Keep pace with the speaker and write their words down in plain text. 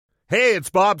Hey, it's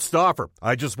Bob Stauffer.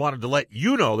 I just wanted to let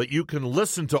you know that you can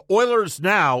listen to Oilers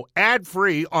Now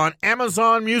ad-free on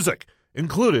Amazon Music,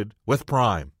 included with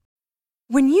Prime.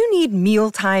 When you need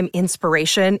mealtime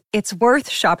inspiration, it's worth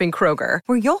shopping Kroger,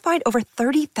 where you'll find over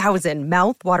 30,000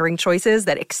 mouth-watering choices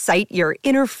that excite your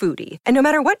inner foodie. And no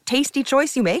matter what tasty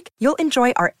choice you make, you'll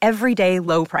enjoy our everyday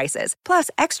low prices, plus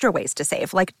extra ways to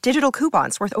save, like digital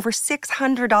coupons worth over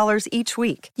 $600 each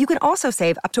week. You can also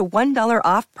save up to $1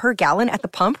 off per gallon at the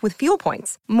pump with fuel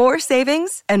points. More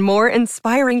savings and more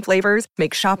inspiring flavors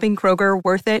make shopping Kroger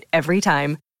worth it every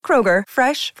time. Kroger,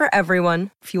 fresh for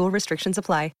everyone. Fuel restrictions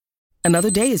apply.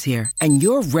 Another day is here, and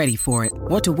you're ready for it.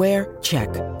 What to wear? Check.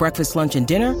 Breakfast, lunch, and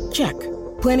dinner? Check.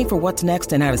 Planning for what's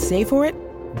next and how to save for it?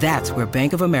 That's where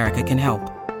Bank of America can help.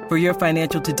 For your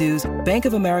financial to-dos, Bank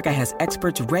of America has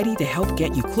experts ready to help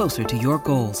get you closer to your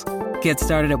goals. Get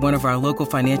started at one of our local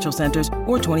financial centers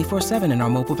or 24/7 in our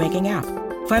mobile banking app.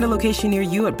 Find a location near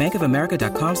you at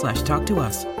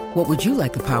bankofamerica.com/talktous. What would you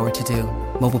like the power to do?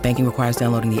 Mobile banking requires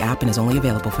downloading the app and is only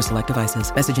available for select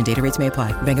devices. Message and data rates may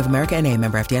apply. Bank of America N.A.,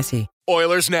 member FDIC.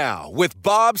 Oilers Now with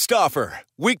Bob Stauffer.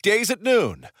 Weekdays at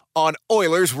noon on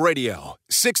Oilers Radio,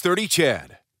 630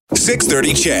 CHED.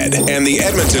 630 CHED and the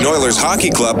Edmonton Oilers Hockey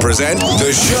Club present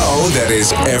the show that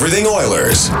is everything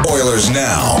Oilers. Oilers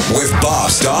Now with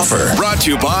Bob Stauffer. Brought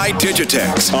to you by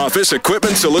Digitex. Office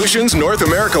Equipment Solutions North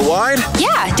America wide?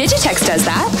 Yeah, Digitex does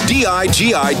that.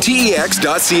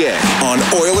 digitex.ca. On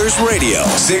Oilers Radio,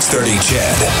 630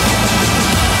 CHED.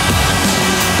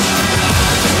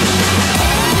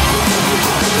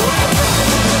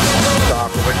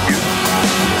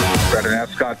 Brendan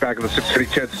Ascott back in the 630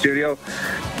 CHED studio.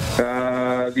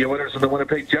 The Oilers and the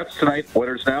Winnipeg Jets tonight.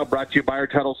 Oilers Now brought to you by our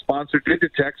title sponsor,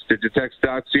 Digitex.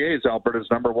 Digitex.ca is Alberta's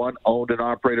 #1 owned and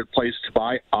operated place to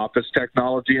buy office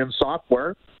technology and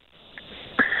software.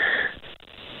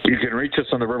 You can reach us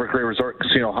on the River Cree Resort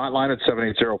Casino hotline at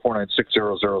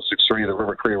 780-496-0063. The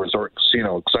River Cree Resort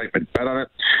Casino excitement. Bet on it.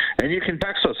 And you can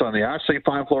text us on the Ashley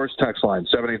Fine Floors text line,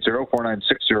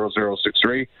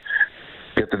 780-496-0063.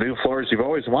 Get the new floors you've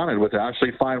always wanted with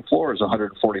Ashley Fine Floors,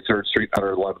 143rd Street,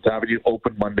 111th Avenue,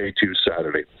 open Monday to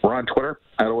Saturday. We're on Twitter,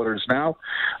 at Oilers Now.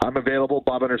 I'm available,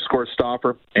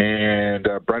 Bob_Stauffer, and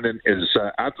Brendan is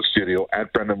at the studio,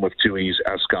 at Brendan with 2 E's,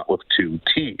 Ascott with 2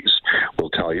 T's. We'll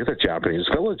tell you that Japanese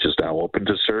Village is now open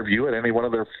to serve you at any one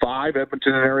of their 5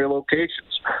 Edmonton area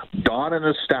locations. Don and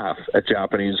his staff at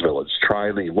Japanese Village.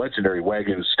 Try the legendary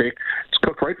Wagyu steak. It's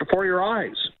cooked right before your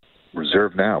eyes.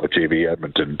 Reserve now at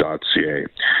jbedmonton.ca.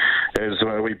 As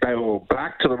we go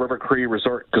back to the River Cree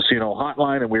Resort Casino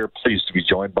hotline, and we are pleased to be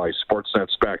joined by Sportsnet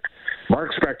Spec.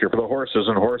 Mark Spector for the Horses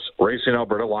and Horse Racing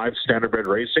Alberta Live Standardbred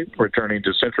Racing, returning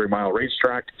to Century Mile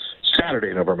Racetrack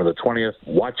Saturday, November the 20th.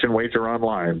 Watch and wager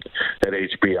online at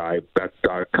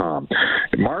hbibet.com.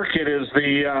 Mark, it is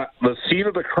the scene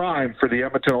of the crime for the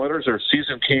Edmonton Oilers. Their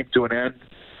season came to an end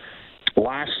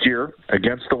last year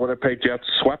against the Winnipeg Jets,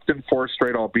 swept in 4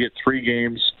 straight, albeit 3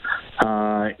 games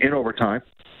in overtime.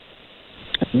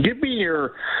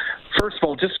 First of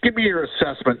all, just give me your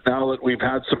assessment now that we've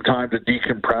had some time to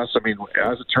decompress. I mean,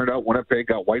 as it turned out, Winnipeg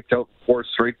got wiped out 4th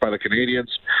straight by the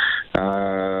Canadians.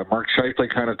 Mark Scheifele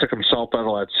kind of took himself out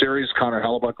of that series. Connor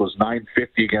Hellebuck was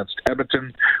 .950 against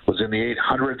Edmonton, was in the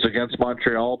 800s against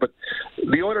Montreal, but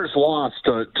the Oilers lost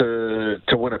to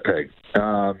Winnipeg.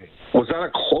 Was that a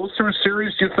closer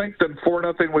series, do you think, than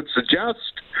 4-0 would suggest?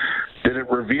 Did it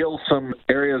reveal some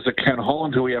areas that Ken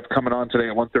Holland, who we have coming on today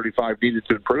at 1:35, needed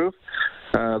to improve?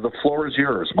 The floor is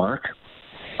yours, Mark.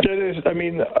 It is. I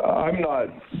mean,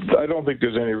 I don't think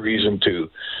there's any reason to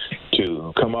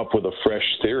come up with a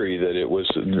fresh theory that it was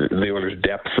the Oilers'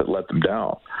 depth that let them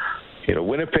down. You know,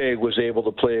 Winnipeg was able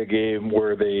to play a game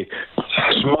where they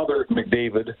smothered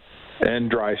McDavid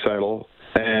and Draisaitl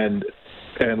and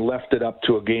left it up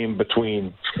to a game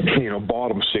between,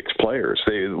 bottom 6 players.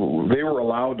 They were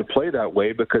allowed to play that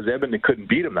way because Edmonton couldn't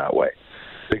beat them that way.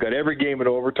 They got every game in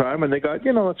overtime, and they got,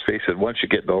 let's face it, once you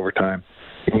get in overtime,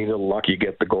 you need a little luck you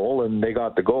get the goal, and they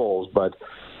got the goals. But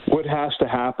what has to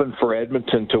happen for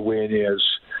Edmonton to win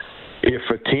is if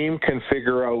a team can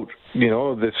figure out,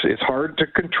 it's hard to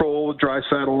control the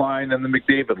Draisaitl line and the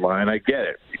McDavid line. I get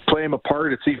it. Play them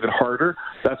apart, it's even harder.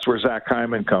 That's where Zach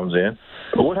Hyman comes in.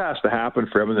 But what has to happen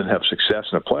for Edmonton to have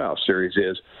success in a playoff series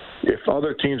is if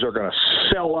other teams are going to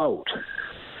sell out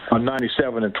on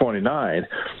 97 and 29,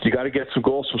 you got to get some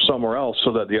goals from somewhere else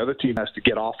so that the other team has to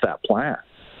get off that plan.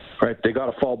 Right, they got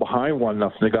to fall behind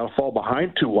 1-0. They got to fall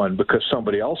behind 2-1 because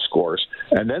somebody else scores,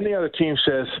 and then the other team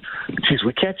says, "Geez,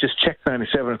 we can't just check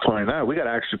 97 and 29. We got to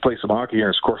actually play some hockey here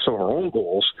and score some of our own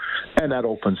goals," and that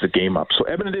opens the game up. So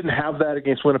Edmonton didn't have that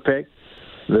against Winnipeg.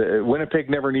 Winnipeg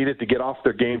never needed to get off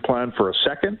their game plan for a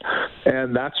second,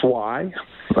 and that's why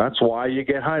you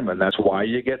get Hyman. That's why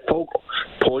you get Fogle.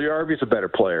 Puljujarvi's a better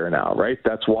player now, right?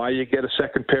 That's why you get a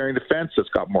second pairing defense that's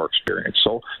got more experience.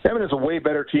 So Edmonton is a way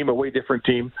better team, a way different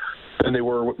team than they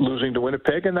were losing to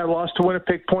Winnipeg, and that loss to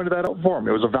Winnipeg pointed that out for them.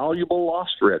 It was a valuable loss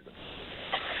for Edmonton.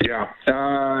 Yeah,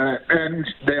 and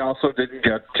they also didn't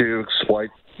get to exploit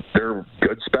their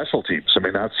good special teams. I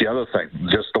mean, that's the other thing.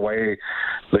 Just the way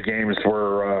the games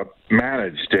were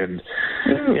managed, and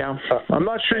I'm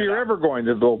not sure you're ever going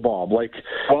to though, Bob.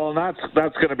 And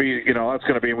that's going to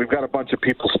be, We've got a bunch of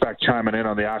people chiming in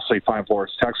on the Ashley Fine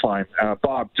Floors text line.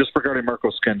 Bob, just regarding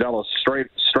Marco Scandella, straight.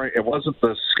 It wasn't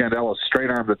the Scandella straight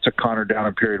arm that took Connor down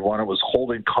in period one. It was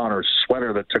holding Connor's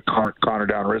sweater that took Connor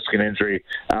down, risking injury.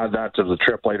 Add that to the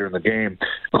trip later in the game.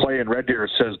 Clay in Red Deer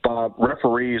says, Bob,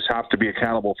 referees have to be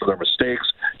accountable for their mistakes,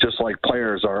 just like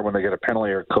players are when they get a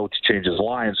penalty or coach changes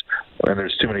lines and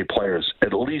there's too many players.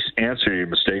 At least answer your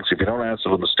mistakes. If you don't answer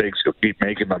the mistakes, you'll keep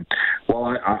making them. Well,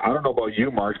 I don't know about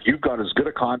you, Mark. You've got as good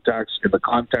a contacts in the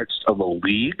context of the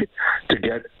league to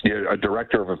get a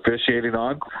director of officiating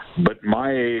on, but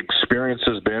my experience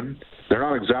has been they're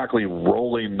not exactly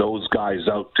rolling those guys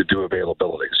out to do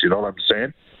availabilities. You know what I'm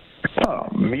saying?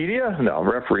 Media? No,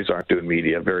 referees aren't doing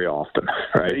media very often.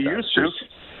 Right? They used to.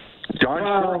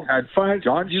 John had fine.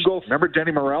 John, you go. Remember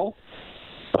Denny Morrell?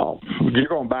 Oh, you're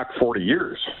going back 40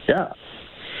 years. Yeah.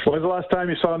 When's the last time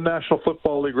you saw a National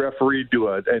Football League referee do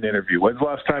an interview? When's the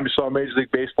last time you saw a Major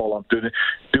League Baseball ump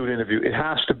do an interview? It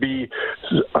has to be,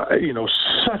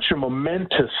 such a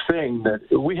momentous thing that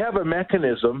we have a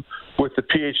mechanism with the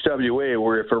PHWA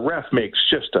where if a ref makes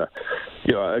just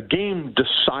a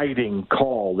game-deciding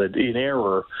call that in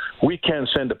error, we can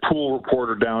send a pool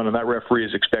reporter down, and that referee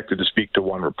is expected to speak to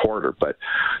one reporter. But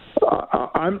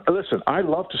listen, I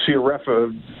love to see a ref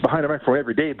behind a microphone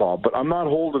every day, Bob, but I'm not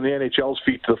holding the NHL's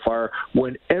feet to the fire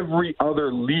when every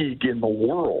other league in the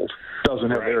world doesn't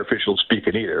have their officials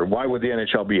speaking either. Why would the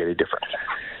NHL be any different?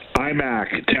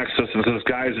 IMAC texts us and says,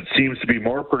 guys, it seems to be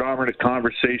more predominant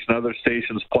conversation on other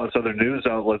stations plus other news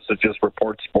outlets that just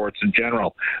report sports in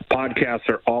general. Podcasts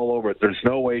are all over it. There's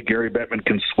no way Gary Bettman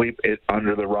can sweep it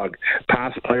under the rug.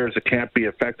 Past players that can't be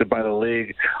affected by the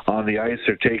league on the ice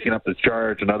are taking up the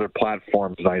charge and other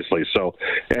platforms nicely. So,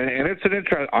 and it's an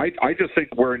interest. I just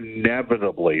think we're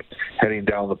inevitably heading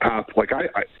down the path.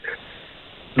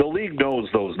 The league knows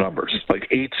those numbers,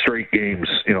 8 straight games,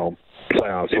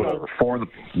 playoffs, whatever.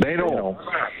 They know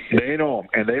them,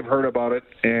 and they've heard about it.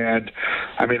 And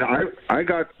I mean, I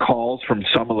got calls from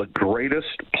some of the greatest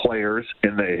players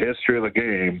in the history of the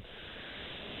game,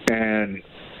 and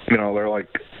they're like,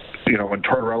 when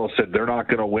Tortorella said they're not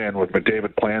going to win with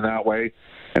McDavid playing that way,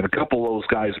 and a couple of those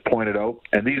guys pointed out,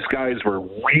 and these guys were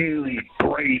really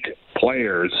great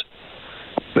players.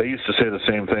 They used to say the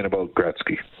same thing about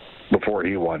Gretzky before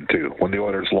he won too. When the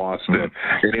Oilers lost in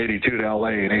 82 to LA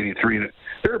in 83,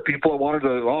 there are people that wanted to,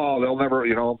 they'll never,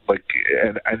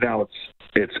 and now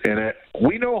it's in it.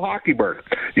 We know hockey, Bert.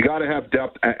 You got to have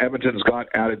depth. Edmonton's got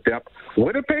added depth.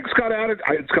 Winnipeg's got added.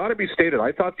 It's got to be stated.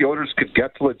 I thought the Oilers could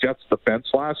get to the Jets' defense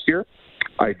last year.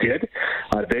 I did.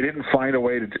 They didn't find a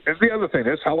way to. And the other thing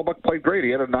is, Hellebuyck played great.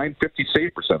 He had a .950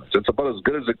 save percentage. It's about as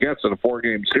good as it gets in a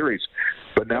 4-game series.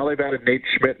 But now they've added Nate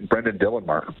Schmidt and Brendan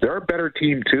Dillenmark. They're a better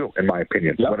team too, in my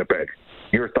opinion. Yep. Winnipeg.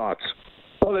 Your thoughts?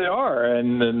 Well, they are,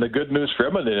 and the good news for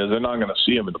Edmonton is they're not going to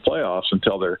see them in the playoffs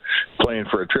until they're playing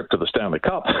for a trip to the Stanley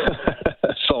Cup.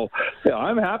 So,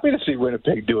 I'm happy to see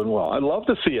Winnipeg doing well. I'd love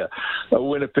to see a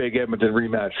Winnipeg-Edmonton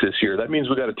rematch this year. That means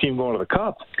we got a team going to the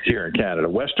Cup here in Canada,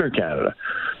 Western Canada.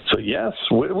 So, yes,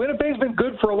 Winnipeg's been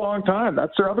good for a long time.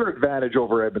 That's their other advantage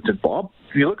over Edmonton, Bob.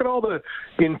 You look at all the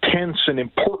intense and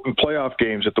important playoff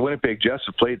games that the Winnipeg Jets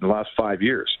have played in the last 5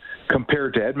 years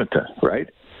compared to Edmonton, right?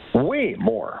 Way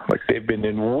more. They've been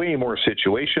in way more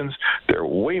situations. They're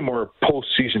way more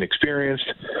postseason experienced.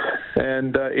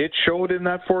 And it showed in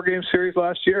that 4-game series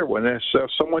last year when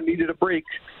someone needed a break.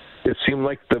 It seemed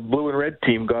like the blue and red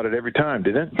team got it every time,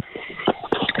 didn't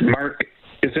it? Mark,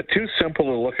 is it too simple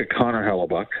to look at Connor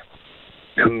Hellebuyck,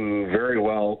 who very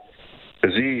well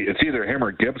it's either him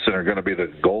or Gibson are going to be the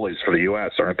goalies for the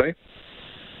U.S., aren't they?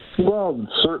 Well,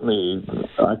 certainly,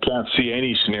 I can't see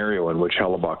any scenario in which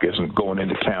Hellebuyck isn't going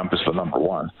into camp as the number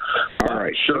one. All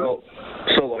right, sure.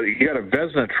 So you got a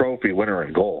Vezina Trophy winner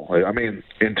in goal. I mean,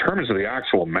 in terms of the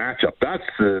actual matchup, that's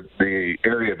the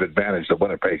area of advantage that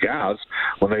Winnipeg has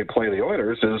when they play the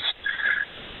Oilers is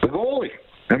the goalie.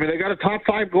 I mean, they got a top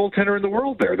 5 goaltender in the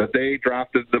world there that they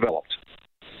drafted and developed.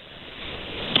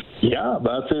 Yeah,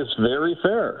 that is very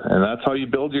fair, and that's how you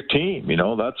build your team.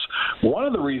 That's one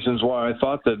of the reasons why I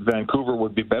thought that Vancouver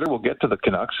would be better. We'll get to the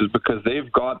Canucks is because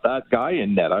they've got that guy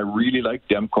in net. I really like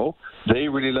Demko. They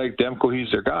really like Demko. He's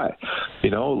their guy.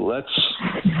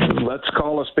 Let's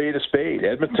call a spade a spade.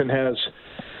 Edmonton has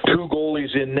 2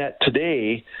 goalies in net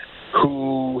today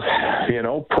who,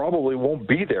 probably won't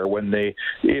be there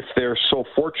if they're so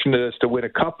fortunate as to win a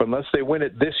cup, unless they win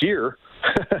it this year.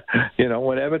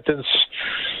 When Edmonton's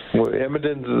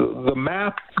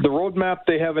the road map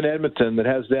they have in Edmonton that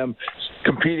has them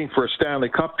competing for a Stanley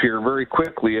Cup here very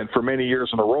quickly and for many years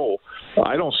in a row.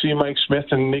 I don't see Mike Smith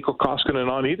and Mikko Koskinen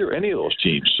on any of those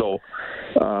teams. So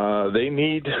they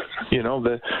need, they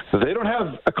don't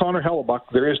have a Connor Hellebuck.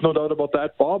 There is no doubt about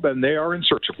that, Bob, and they are in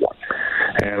search of one.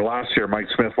 And last year, Mike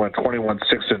Smith went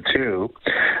 21-6-2,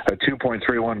 a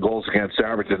 2.31 goals against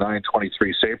average, a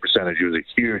 .923 save percentage. He was a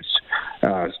huge,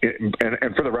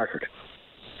 and for the record,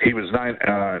 he was 9.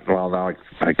 Now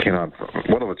I cannot.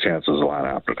 What are the chances of that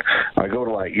happening? I go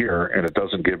to that year, and it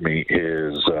doesn't give me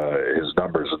his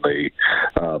numbers in the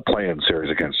play-in series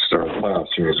the playoff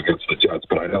series against the Jets.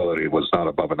 But I know that he was not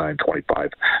above a .925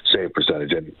 save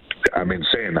percentage. And I mean,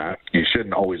 saying that, you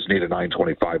shouldn't always need a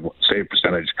 .925 save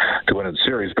percentage to win in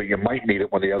series, but you might need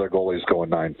it when the other goalies go in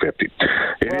 .950.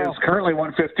 It is currently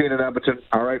 115 in Edmonton.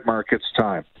 All right, Mark, it's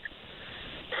time.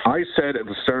 I said at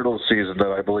the start of the season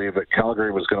that I believe that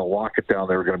Calgary was going to lock it down.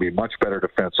 They were going to be much better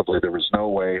defensively. There was no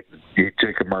way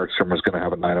Jacob Markstrom was going to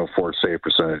have a .904 save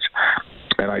percentage.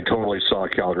 And I totally saw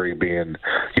Calgary being,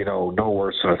 no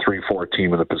worse than a 3-4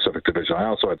 team in the Pacific Division. I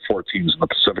also had 4 teams in the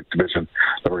Pacific Division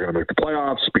that were going to make the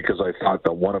playoffs because I thought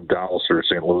that one of Dallas or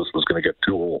St. Louis was going to get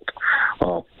too old.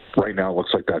 Well, right now it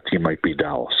looks like that team might be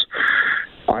Dallas.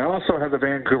 I also had the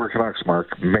Vancouver Canucks,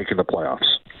 Mark, making the playoffs.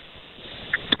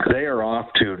 They are off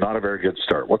to not a very good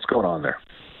start. What's going on there?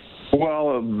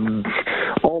 Well,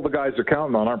 all the guys they're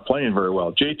counting on aren't playing very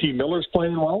well. JT Miller's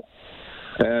playing well,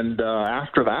 and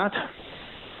after that,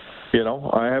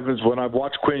 when I've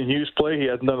watched Quinn Hughes play, he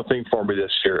hasn't done a thing for me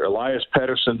this year. Elias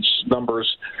Pettersson's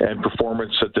numbers and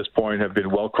performance at this point have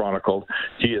been well chronicled.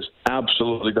 He has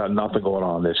absolutely got nothing going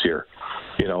on this year.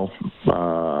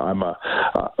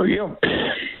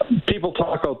 People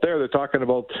talk out there, they're talking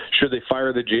about should they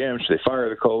fire the GM, should they fire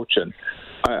the coach, and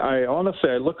I honestly,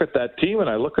 I look at that team and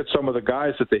I look at some of the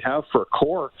guys that they have for a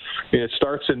core. It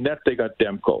starts in net. They got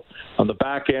Demko. On the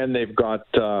back end, they've got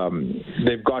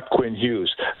Quinn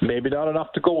Hughes. Maybe not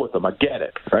enough to go with them. I get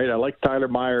it, right? I like Tyler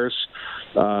Myers.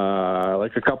 I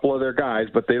like a couple of their guys,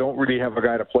 but they don't really have a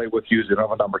guy to play with. Hughes. They don't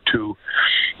have a number 2.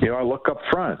 I look up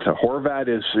front. Horvat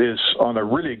is on a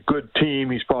really good team.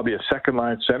 He's probably a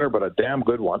second-line center, but a damn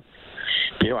good one.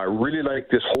 I really like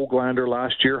this Höglander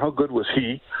last year. How good was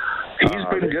he? He's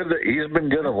been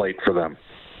good of late for them.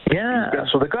 Yeah,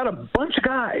 so they got a bunch of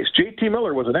guys. JT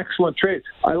Miller was an excellent trade.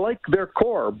 I like their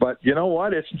core, but you know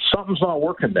what? Something's not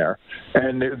working there,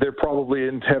 and they're probably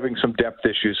having some depth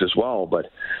issues as well. But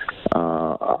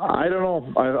I don't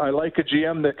know. I like a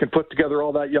GM that can put together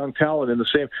all that young talent in the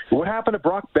same. What happened to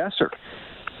Brock Besser?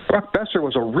 Brock Besser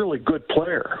was a really good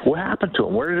player. What happened to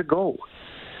him? Where did it go?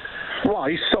 Well,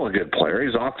 he's still a good player.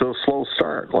 He's off to a slow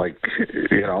start. Well,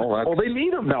 they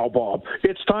need him now, Bob.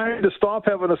 It's time to stop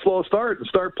having a slow start and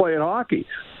start playing hockey.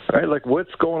 Right? Like, what's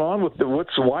going on with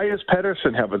why is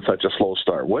Pettersson having such a slow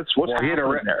start? What's happening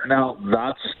there? Now,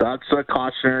 that's a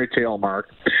cautionary tale,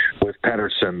 Mark, with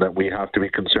Pettersson that we have to be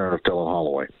concerned of Dylan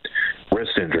Holloway.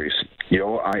 Wrist injuries.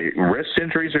 Wrist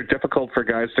injuries are difficult for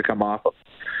guys to come off of.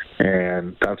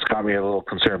 And that's got me a little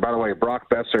concerned. By the way, Brock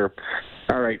Besser,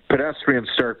 all right, pedestrian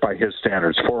start by his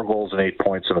standards, 4 goals and 8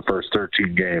 points in the first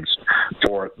 13 games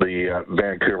for the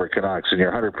Vancouver Canucks. And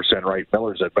you're 100% right.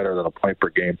 Miller's at better than a point per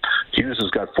game. Hughes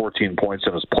has got 14 points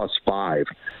and is +5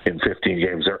 in 15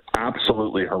 games. They're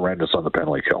absolutely horrendous on the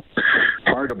penalty kill.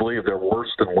 Hard to believe they're worse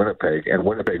than Winnipeg, and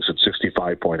Winnipeg's at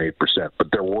 65.8%,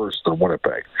 but they're worse than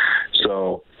Winnipeg.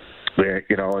 So...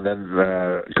 and then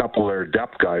a couple of their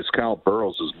depth guys, Kyle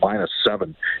Burrows is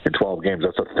 -7 in 12 games.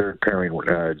 That's a third pairing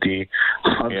D.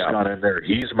 Hunt's gone in there.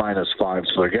 He's -5,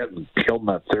 so they're getting killed in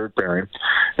that third pairing.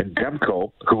 And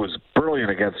Demko, who was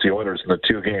brilliant against the Oilers in the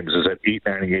 2 games, is at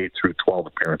 .898 through 12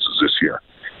 appearances this year.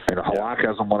 And Halak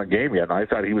hasn't won a game yet, and I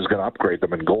thought he was going to upgrade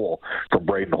them in goal from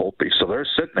Braden Holtby. So they're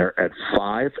sitting there at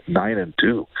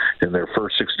 5-9-2 in their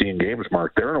first 16 games,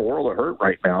 Mark. They're in a world of hurt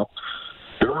right now.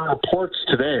 There are reports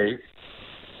today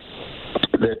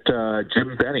that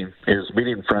Jim Benning is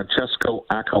meeting Francesco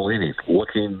Accolini,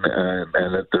 looking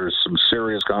and that there's some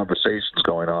serious conversations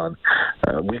going on.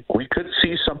 We could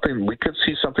see something. We could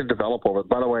see something develop over.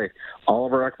 By the way,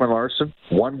 Oliver Ekman-Larsson,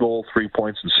 1 goal, 3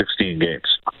 points in 16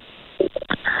 games.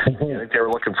 You think they were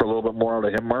looking for a little bit more out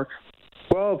of him, Mark?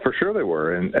 Well, for sure they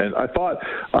were, and I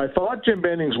thought Jim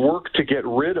Benning's work to get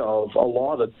rid of a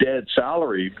lot of dead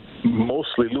salary,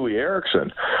 mostly Louis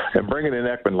Eriksson, and bringing in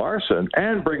Ekman-Larsson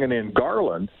and bringing in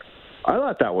Garland, I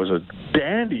thought that was a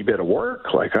dandy bit of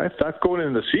work. Like, I thought going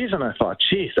into the season, I thought,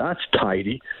 geez, that's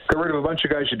tidy. Got rid of a bunch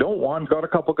of guys you don't want, got a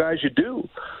couple guys you do.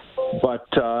 But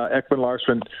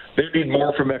Ekman-Larsson, they need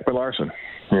more from Ekman-Larsson.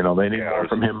 You know, they need more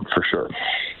from him for sure.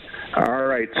 All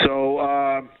right,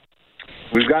 so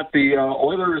we've got the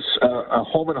Oilers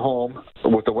home and home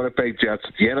with the Winnipeg Jets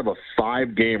at the end of a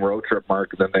 5-game road trip,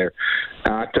 Mark. Then they're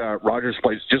at Rogers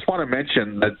Place. Just want to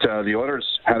mention that the Oilers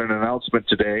had an announcement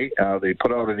today. They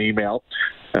put out an email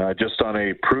just on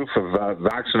a proof of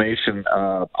vaccination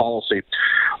policy.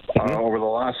 Over the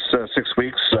last 6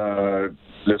 weeks,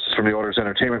 this is from the Oilers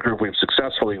Entertainment Group. We've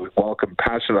successfully welcomed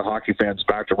passionate hockey fans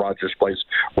back to Rogers Place.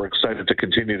 We're excited to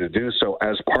continue to do so.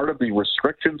 As part of the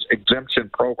restrictions exemption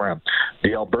program,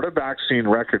 the Alberta vaccine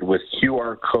record with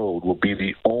QR code will be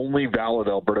the only valid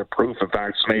Alberta proof of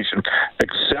vaccination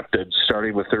accepted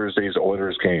starting with Thursday's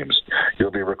Oilers games. You'll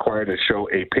be required to show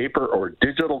a paper or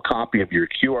digital copy of your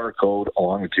QR code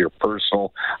along with your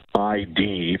personal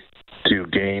ID to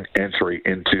gain entry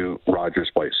into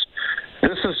Rogers Place.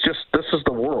 This is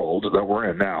the world that we're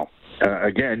in now.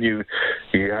 Again, you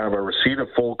have a receipt of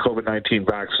full COVID-19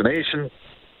 vaccination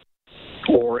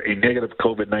or a negative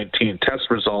COVID-19 test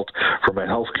result from a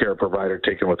healthcare provider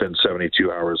taken within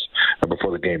 72 hours before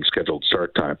the game's scheduled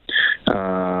start time.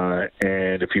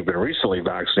 And if you've been recently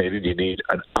vaccinated, you need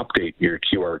an update your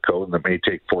QR code, and that may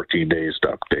take 14 days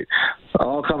to update.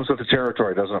 All comes with the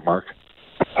territory, doesn't it, Mark?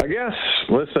 I guess.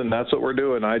 Listen, that's what we're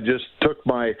doing. I just took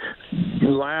my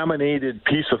laminated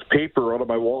piece of paper out of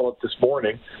my wallet this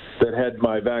morning that had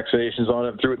my vaccinations on it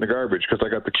and threw it in the garbage because I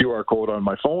got the QR code on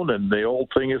my phone, and the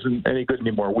old thing isn't any good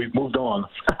anymore. We've moved on.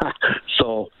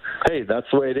 So, hey, that's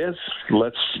the way it is.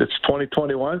 It's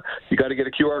 2021. You got to get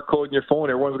a QR code in your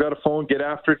phone. Everyone's got a phone. Get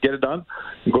after it. Get it done.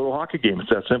 And go to a hockey game. It's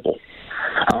that simple.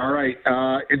 All right.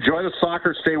 Enjoy the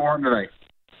soccer. Stay warm tonight.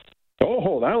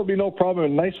 Oh, that'll be no problem. A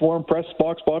nice warm press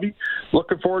box, Bobby.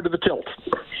 Looking forward to the tilt.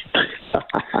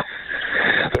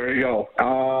 There you go.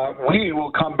 We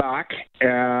will come back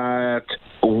at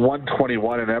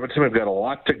 1:21 in Edmonton. We've got a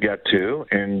lot to get to,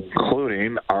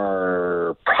 including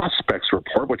our prospects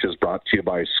report, which is brought to you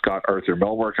by Scott Arthur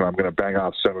Millwork, and I'm going to bang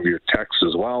off some of your texts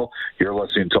as well. You're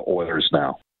listening to Oilers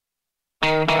Now.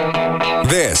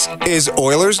 This is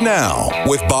Oilers Now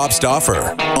with Bob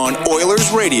Stauffer on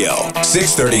Oilers Radio,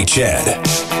 630 CHED.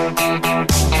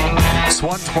 It's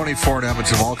 1:24 in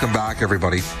Edmonton. Welcome back,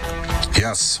 everybody.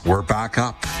 Yes, we're back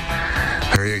up.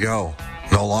 There you go.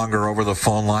 No longer over the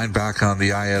phone line, back on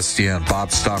the ISDN.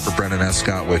 Bob Stauffer, Brendan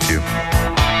Escott with you.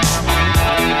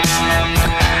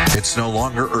 It's no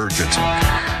longer urgent.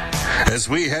 As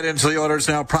we head into the Oilers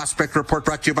Now Prospect Report,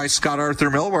 brought to you by Scott Arthur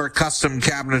Millwork, custom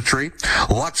cabinetry,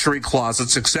 luxury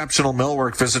closets, exceptional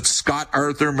millwork. Visit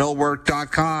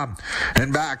ScottArthurMillwork.com.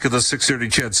 And back to the 630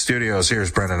 CHED studios, here's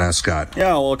Brendan Escott.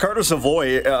 Yeah, well, Carter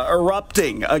Savoy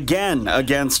erupting again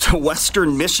against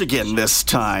Western Michigan this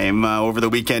time over the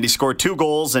weekend. He scored 2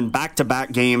 goals in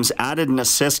back-to-back games, added an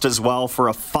assist as well for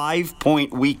a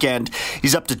 5-point weekend.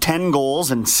 He's up to 10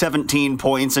 goals and 17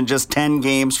 points in just 10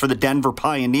 games for the Denver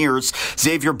Pioneers.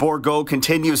 Xavier Bourgault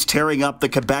continues tearing up the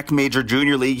Quebec Major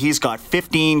Junior League. He's got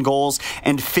 15 goals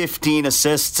and 15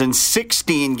 assists in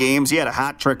 16 games. He had a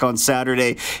hat trick on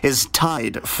Saturday, is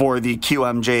tied for the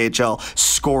QMJHL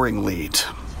scoring lead.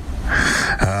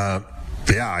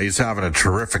 Yeah, he's having a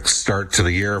terrific start to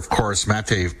the year. Of course,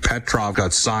 Matej Petrov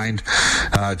got signed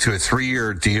to a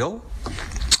 3-year deal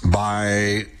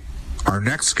by our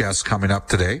next guest coming up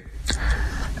today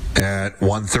at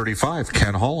 1:35,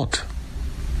 Ken Holland.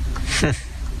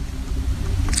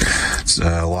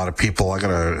 A lot of people. I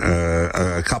got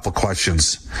a couple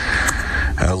questions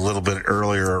a little bit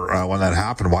earlier when that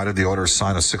happened. Why did the Oilers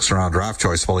sign a 6th-round draft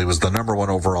choice? Well, he was the number 1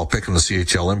 overall pick in the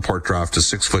CHL import draft, a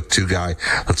 6'2" guy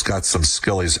that's got some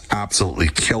skill. He's absolutely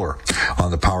killer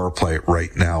on the power play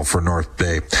right now for North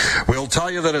Bay. We'll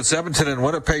tell you that it's Edmonton and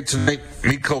Winnipeg tonight.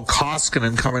 Mikko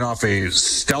Koskinen coming off a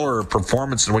stellar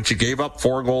performance in which he gave up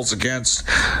 4 goals against,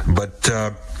 but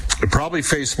probably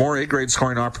faced more A-grade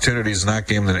scoring opportunities in that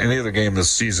game than any other game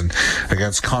this season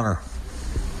against Connor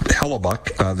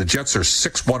Hellebuck. The Jets are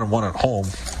 6-1-1 at home.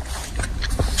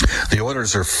 The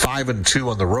Oilers are 5-2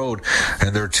 on the road,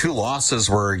 and their 2 losses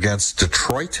were against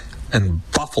Detroit and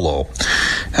Buffalo.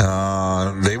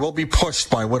 They will be pushed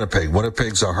by Winnipeg.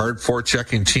 Winnipeg's a hard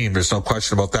forechecking team. There's no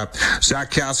question about that.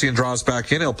 Zach Kassian draws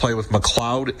back in. He'll play with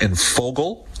McLeod and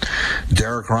Fogle.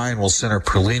 Derek Ryan will center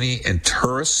Perlini and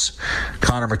Turris.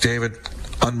 Connor McDavid,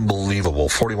 unbelievable.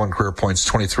 41 career points,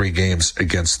 23 games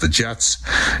against the Jets.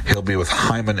 He'll be with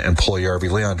Hyman and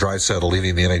Puljujarvi. Leon Draisaitl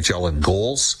leading the NHL in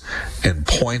goals and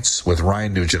points with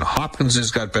Ryan Nugent-Hopkins, who's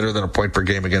got better than a point per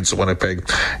game against Winnipeg,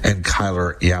 and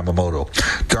Kyler Yamamoto.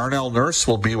 Darnell Nurse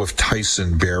will be with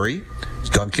Tyson Barrie.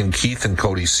 Duncan Keith and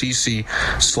Cody Ceci.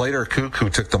 Slater Koek, who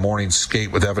took the morning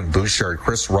skate with Evan Bouchard.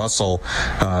 Chris Russell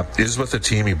is with the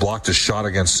team. He blocked a shot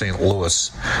against St.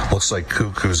 Louis. Looks like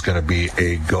Koek, who's going to be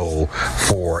a go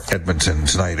for Edmonton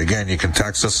tonight. Again, you can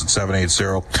text us at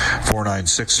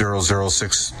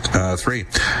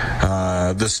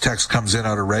 780-496-0063. This text comes in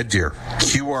out of Red Deer.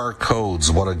 QR codes,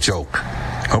 what a joke.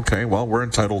 Okay, well,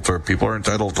 people are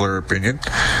entitled to their opinion.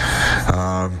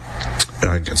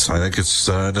 I think it's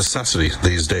a necessity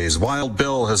these days. Wild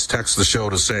Bill has texted the show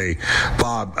to say,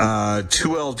 Bob,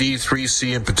 2LD,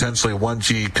 3C, and potentially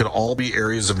 1G could all be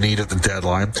areas of need at the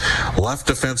deadline. Left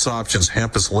defense options,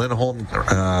 Hampus Lindholm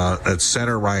at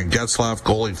center, Ryan Getzlaf,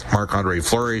 goalie Marc-Andre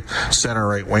Fleury, center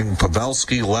right wing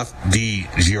Pavelski, left D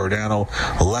Giordano,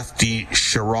 left D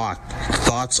Sherratt.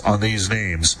 Thoughts on these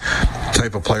names?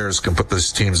 Type of players can put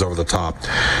these teams over the top.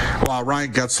 Well,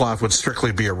 Ryan Getzlaf would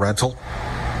strictly be a rental.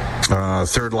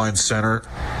 Third line center,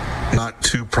 not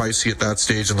too pricey at that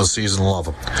stage in the season. Love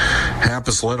him.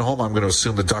 Hampus Lindholm, I'm going to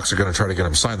assume the Ducks are going to try to get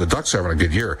him signed. The Ducks are having a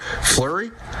good year.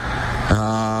 Fleury,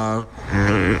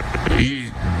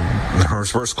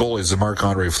 his first goalie is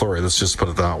Marc-Andre Fleury. Let's just put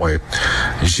it that way.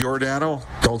 Giordano,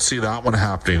 don't see that one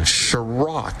happening.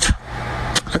 Sherratt,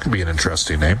 that could be an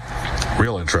interesting name.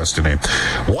 Real interesting name.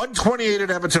 1:28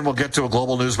 in Edmonton. We'll get to a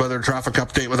global news weather traffic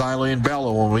update with Eileen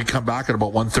Bello when we come back at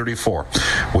about 1:34.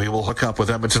 We will hook up with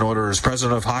Edmonton Oilers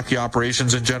President of Hockey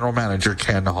Operations and General Manager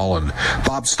Ken Holland.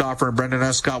 Bob Stauffer and Brendan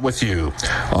Escott with you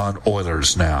on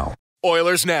Oilers Now.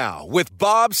 Oilers Now with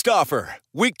Bob Stauffer.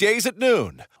 Weekdays at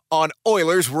noon on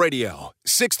Oilers Radio,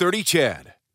 630 CHED.